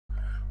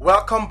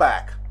Welcome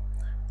back.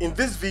 In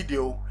this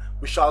video,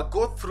 we shall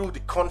go through the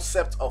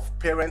concept of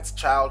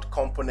parent-child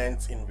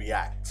components in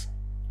React.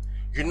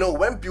 You know,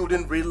 when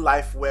building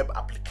real-life web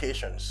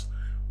applications,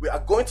 we are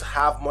going to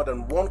have more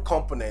than one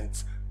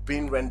component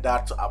being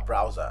rendered to our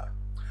browser.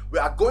 We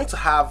are going to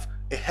have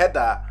a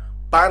header,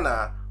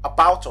 banner,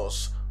 about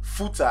us,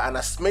 footer, and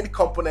as many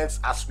components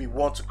as we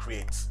want to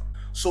create.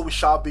 So we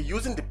shall be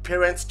using the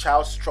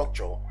parent-child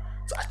structure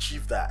to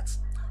achieve that.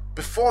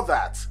 Before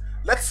that,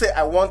 let's say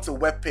I want a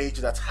web page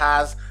that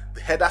has the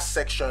header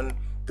section,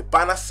 the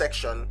banner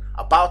section,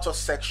 about us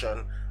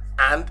section,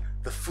 and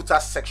the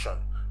footer section.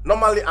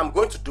 Normally, I'm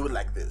going to do it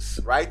like this,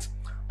 right?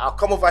 I'll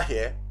come over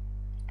here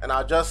and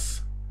I'll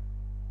just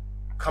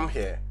come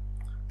here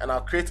and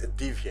I'll create a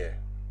div here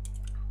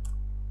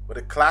with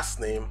a class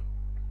name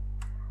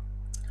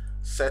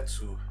set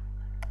to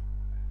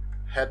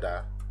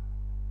header.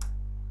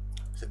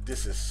 So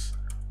this is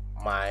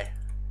my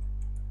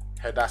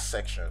header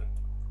section.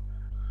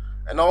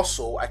 And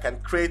also I can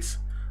create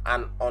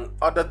an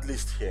unordered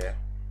list here.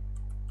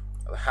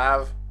 I'll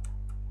have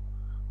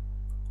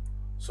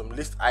some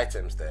list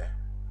items there,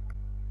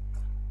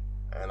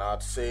 and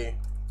I'd say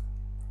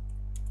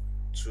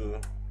 2,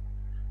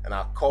 and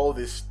I'll call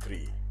this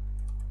 3.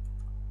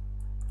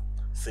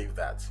 Save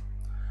that,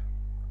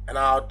 and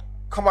I'll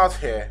come out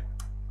here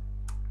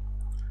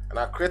and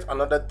I'll create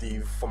another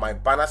div for my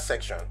banner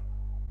section,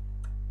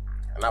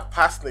 and I'll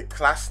pass the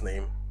class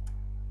name,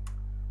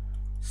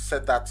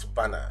 set that to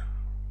banner,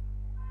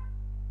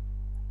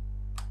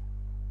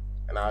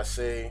 and I'll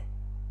say,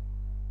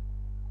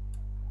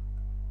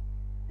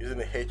 using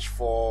the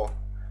h4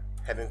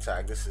 heading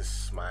tag, this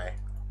is my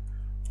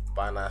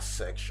banner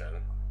section,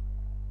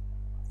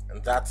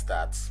 and that's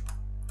that.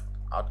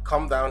 I'll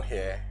come down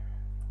here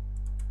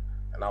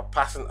and I'll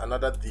pass in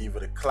another div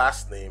with a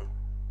class name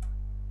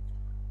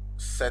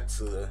set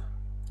to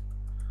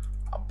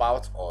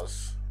about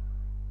us,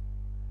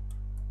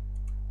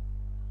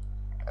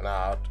 and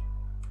I'll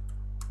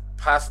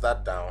pass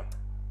that down,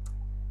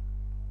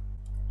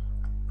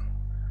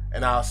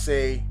 and I'll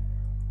say,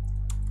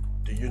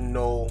 do you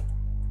know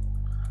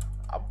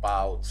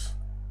about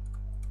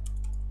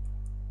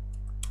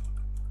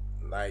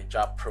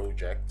Migrant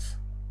project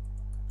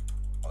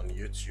on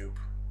YouTube?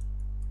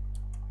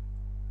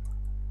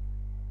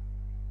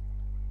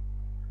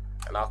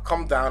 And I'll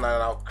come down and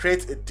I'll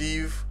create a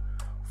div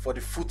for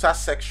the footer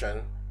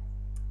section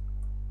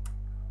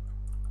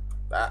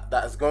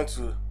that is going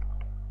to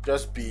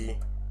just be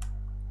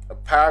a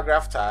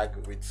paragraph tag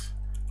with,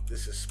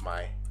 this is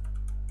my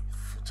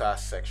footer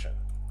section.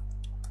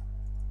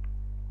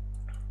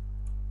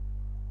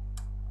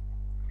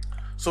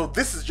 So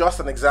this is just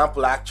an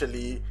example.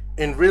 Actually,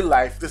 in real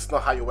life, this is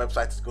not how your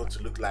website is going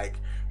to look like.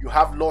 You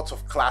have lots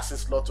of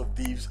classes, lots of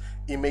divs,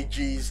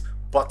 images,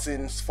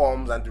 buttons,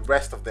 forms, and the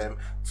rest of them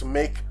to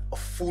make a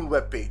full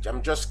web page.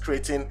 I'm just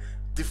creating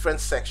different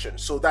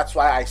sections. So that's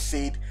why I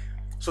said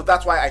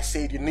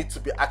you need to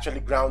be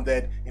actually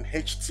grounded in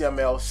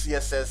HTML,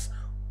 CSS,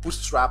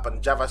 Bootstrap,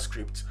 and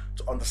JavaScript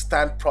to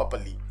understand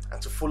properly and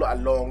to follow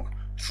along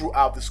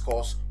throughout this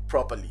course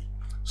properly.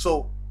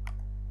 So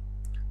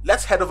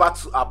let's head over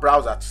to our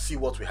browser to see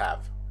what we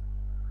have.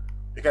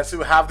 You can see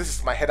we have, this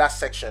is my header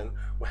section,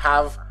 we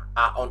have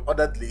our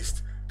unordered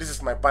list, this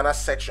is my banner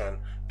section,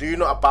 do you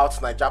know about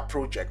Migrant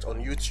project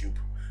on YouTube,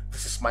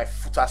 this is my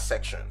footer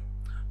section.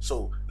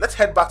 So let's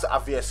head back to our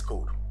VS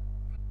Code.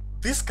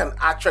 This can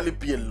actually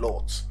be a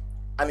lot,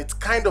 and it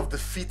kind of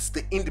defeats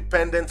the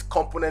independent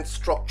component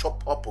structure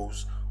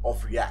purpose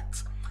of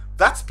React.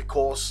 That's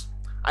because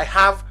I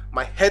have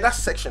my header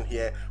section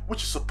here,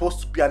 which is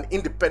supposed to be an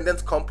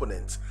independent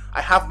component.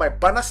 I have my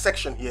banner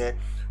section here,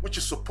 which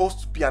is supposed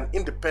to be an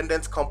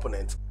independent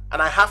component.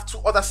 And I have two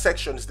other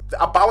sections,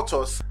 the about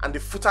us and the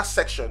footer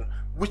section,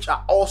 which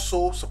are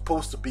also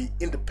supposed to be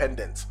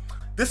independent.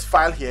 This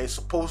file here is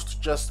supposed to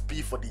just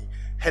be for the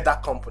header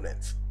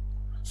component.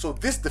 So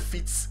this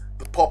defeats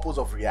the purpose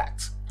of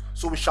React.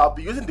 So we shall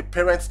be using the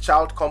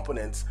parent-child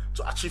components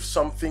to achieve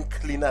something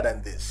cleaner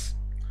than this.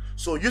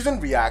 So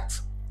using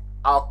React,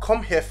 I'll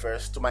come here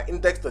first to my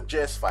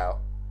index.js file.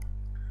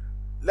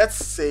 Let's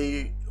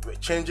say we're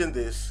changing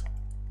this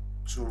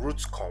to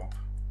root comp,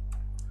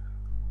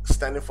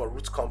 standing for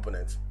root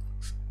component.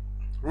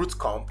 Root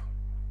comp,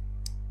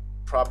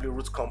 probably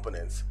root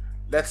components.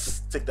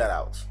 Let's take that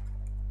out.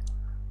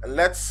 And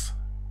let's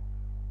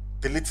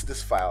delete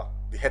this file,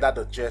 the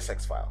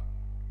header.jsx file.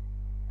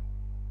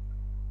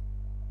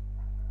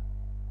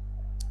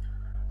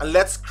 And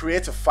let's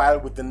create a file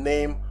with the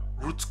name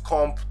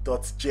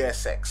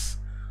rootcomp.jsx.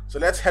 So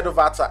let's head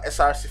over to our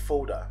SRC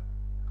folder,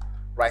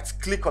 right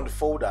click on the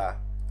folder,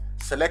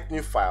 select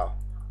new file,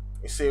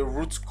 and say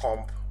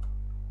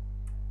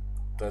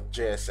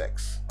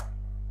rootcomp.jsx.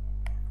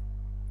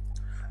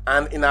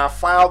 And in our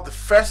file, the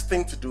first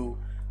thing to do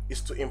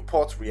is to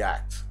import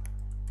React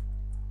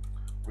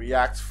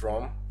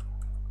from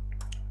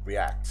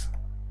React.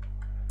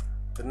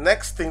 The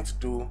next thing to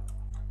do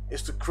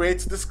is to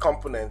create this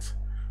component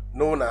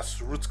known as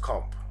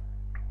rootcomp.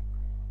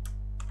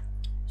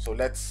 So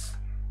let's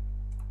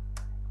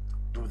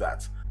do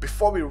that.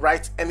 Before we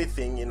write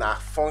anything in our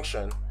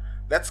function,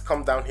 let's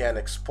come down here and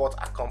export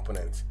our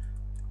component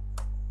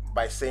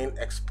by saying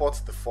export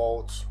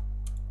default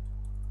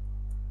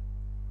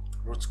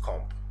root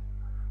comp.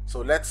 So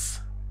let's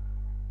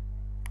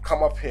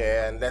come up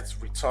here and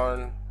let's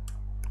return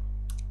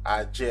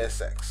our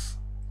JSX,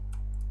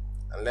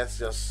 and let's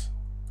just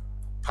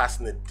pass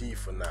in a D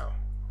for now.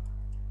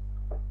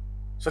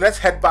 So let's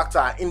head back to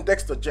our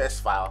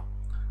index.js file,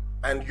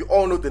 and you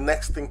all know the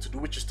next thing to do,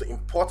 which is to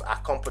import our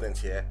component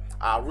here,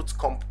 our root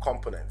comp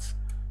component.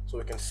 So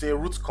we can say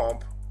root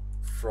comp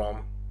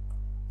from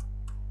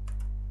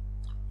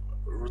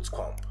root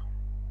comp,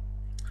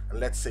 and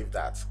let's save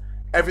that.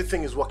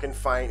 Everything is working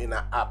fine in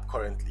our app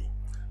currently.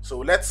 So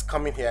let's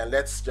come in here and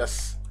let's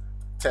just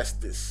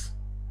test this,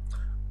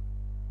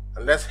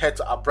 and let's head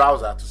to our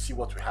browser to see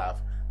what we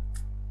have.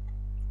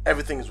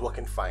 Everything is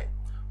working fine.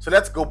 So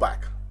let's go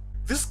back.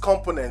 This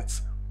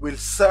component will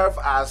serve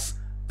as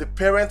the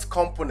parent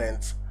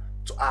component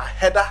to our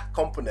header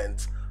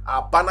component,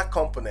 our banner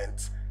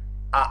component,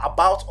 our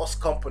about us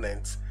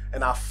component,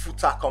 and our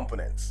footer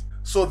component.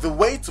 So the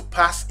way to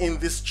pass in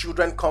this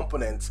children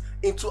component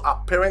into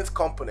our parent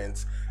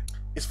component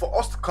is for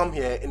us to come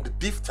here in the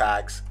div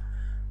tags.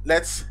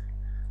 Let's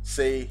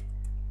say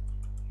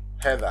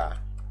header,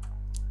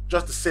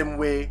 just the same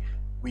way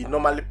we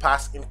normally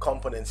pass in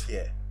components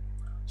here.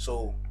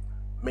 So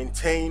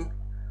maintain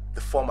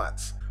the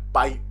format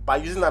by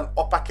using an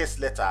uppercase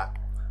letter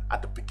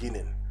at the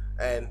beginning,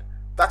 and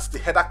that's the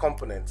header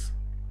component.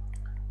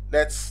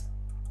 Let's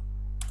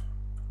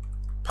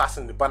pass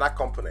in the banner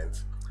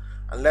component,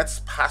 and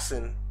let's pass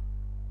in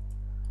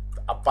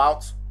the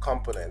about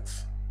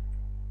component,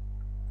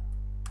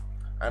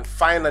 and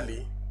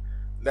finally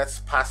let's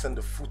pass in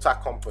the footer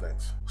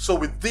component. So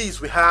with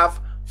these we have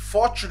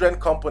 4 children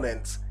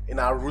components in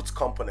our root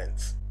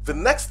component. The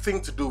next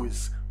thing to do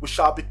is we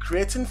shall be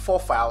creating 4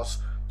 files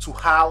to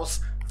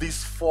house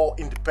these 4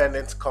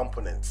 independent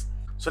components.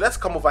 So let's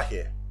come over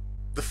here.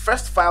 The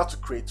first file to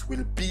create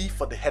will be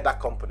for the header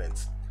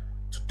component.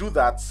 To do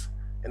that,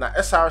 in our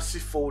src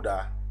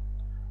folder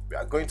we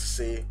are going to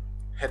say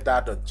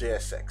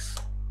header.jsx.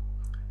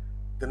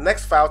 The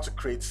next file to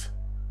create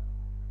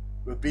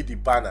will be the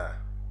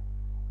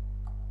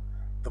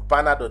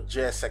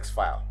banner.jsx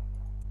file,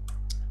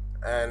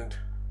 and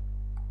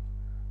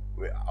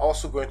we're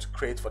also going to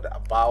create for the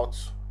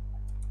about.jsx,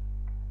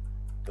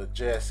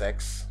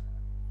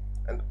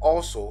 and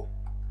also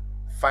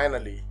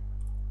finally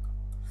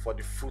for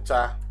the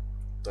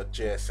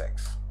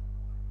footer.jsx.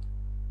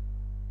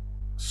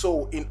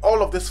 So in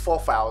all of these 4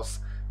 files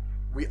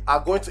we are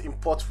going to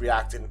import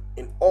React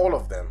in all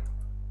of them.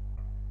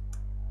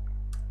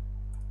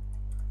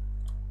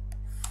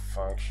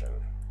 Function.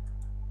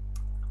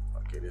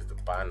 Okay, this is the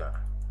banner.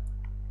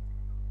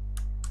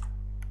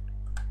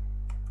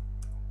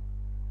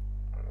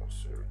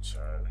 So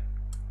return.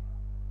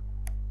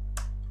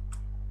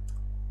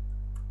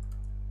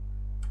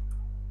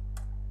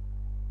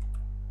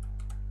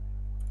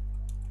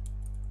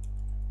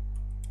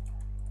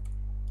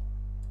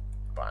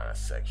 Banner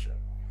section.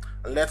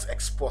 And let's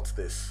export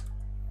this.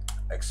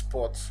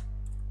 Export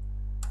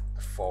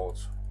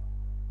default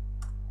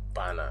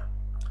banner.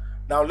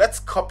 Now let's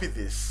copy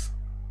this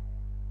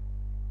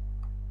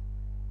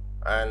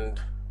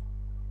and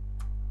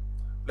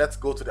let's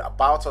go to the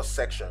about us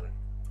section.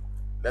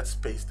 Let's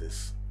paste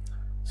this.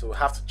 So we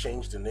have to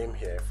change the name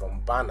here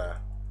from banner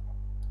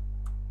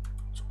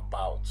to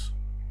about,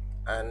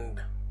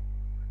 and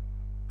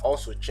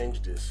also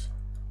change this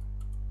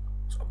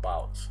to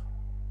about.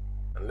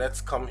 And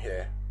let's come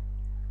here,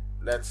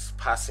 let's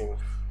pass in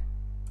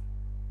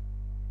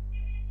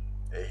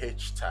a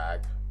h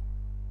tag,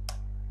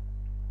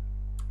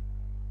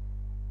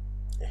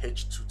 a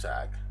h2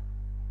 tag,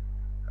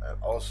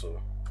 and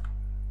also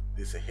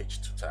this a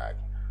h2 tag,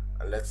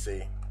 and let's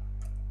say,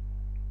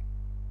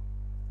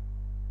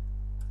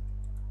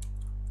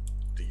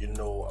 do you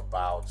know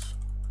about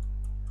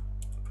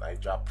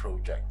Niger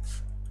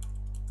project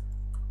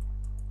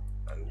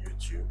on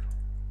YouTube?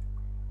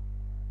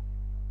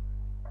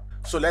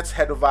 So let's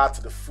head over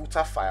to the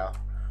footer file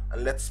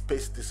and let's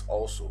paste this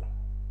also.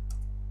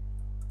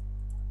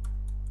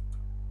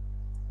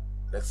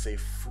 Let's say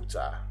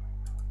footer.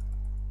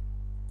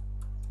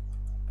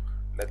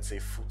 Let's say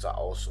footer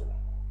also.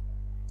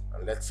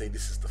 And let's say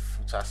this is the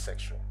footer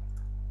section.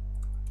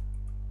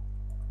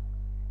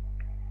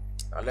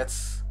 Now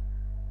let's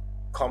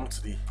come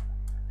to the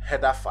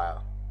header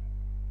file.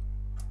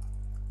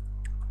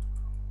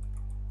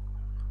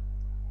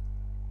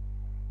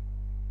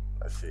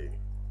 Let's see.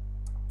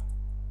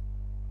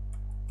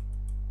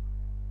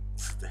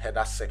 This is the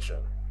header section,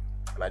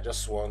 and I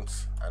just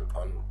want an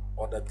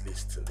unordered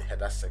list in the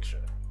header section.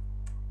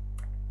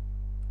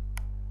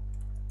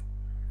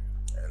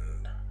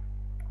 And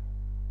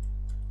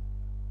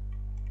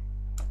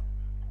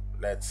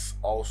let's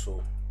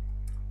also,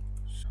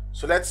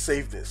 so let's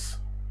save this.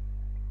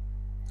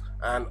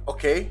 And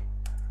okay,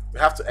 we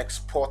have to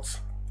export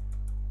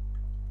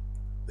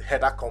the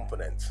header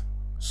component.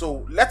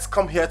 So let's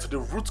come here to the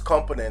root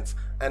component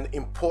and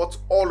import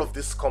all of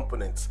these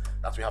components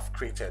that we have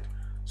created.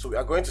 So we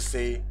are going to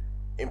say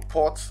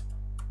import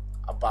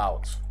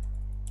about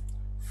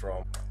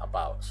from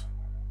about,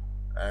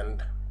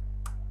 and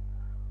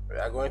we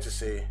are going to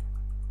say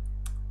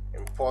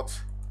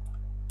import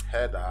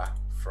header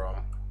from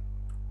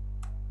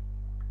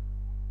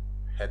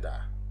header,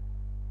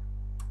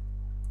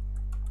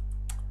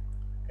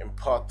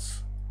 import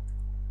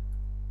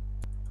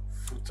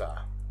footer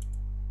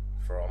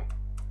from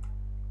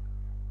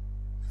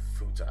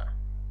footer,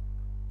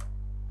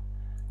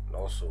 and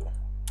also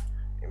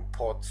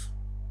import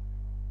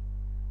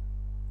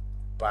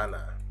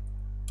banner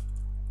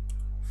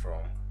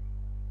from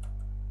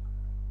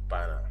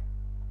banner.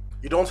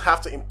 You don't have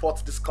to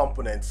import these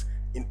components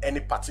in any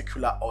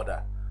particular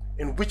order.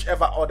 In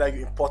whichever order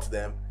you import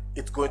them,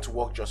 it's going to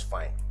work just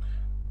fine.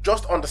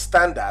 Just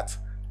understand that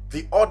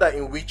the order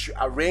in which you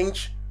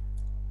arrange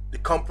the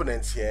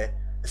components here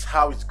is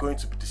how it's going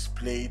to be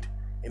displayed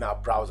in our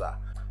browser.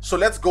 So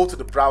let's go to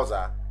the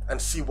browser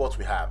and see what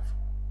we have.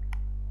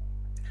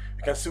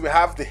 You can see we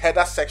have the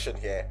header section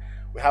here,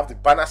 we have the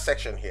banner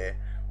section here,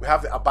 we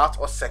have the about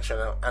us section,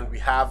 and we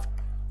have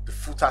the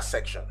footer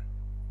section.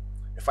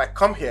 If I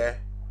come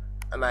here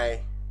and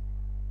I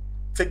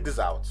take this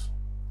out,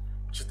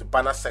 which is the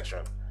banner section,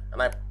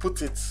 and I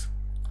put it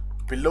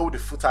below the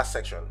footer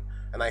section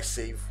and I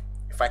save,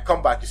 if I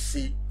come back, you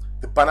see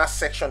the banner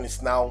section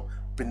is now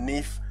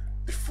beneath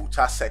the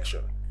footer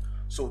section.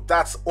 So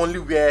that's only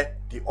where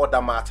the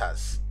order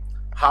matters,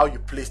 how you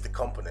place the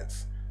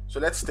components. So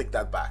let's take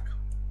that back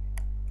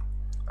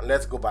and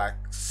let's go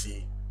back to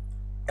see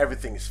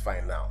everything is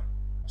fine now.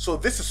 So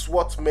this is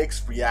what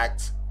makes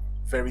React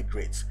very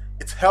great.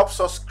 It helps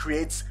us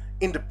create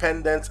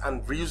independent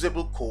and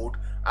reusable code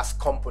as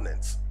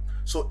components.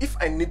 So if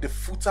I need the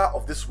footer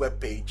of this web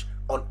page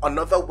on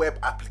another web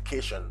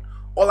application,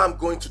 all I'm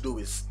going to do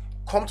is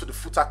come to the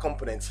footer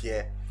component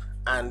here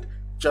and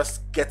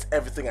just get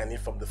everything I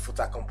need from the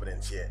footer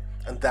component here,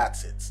 and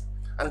that's it.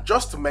 And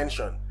just to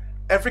mention,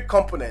 every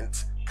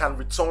component can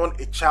return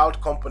a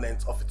child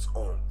component of its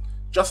own,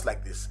 just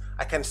like this.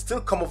 I can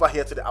still come over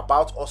here to the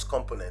about us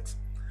component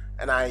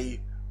and I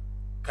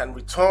can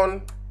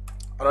return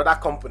another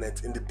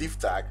component in the div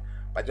tag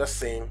by just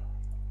saying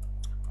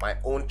my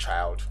own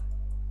child,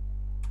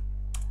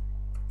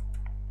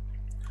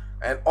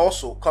 and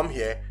also come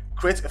here,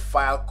 create a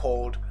file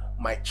called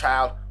my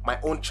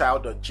own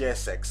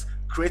child.jsx,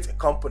 create a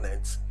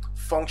component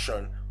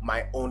function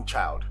my own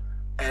child,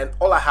 and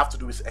all I have to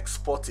do is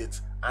export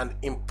it and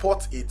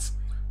import it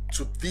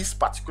to this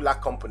particular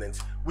component,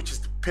 which is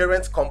the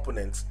parent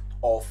component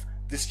of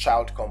this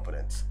child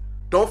component.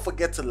 Don't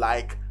forget to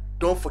like,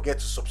 don't forget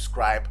to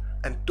subscribe,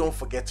 and don't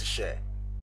forget to share.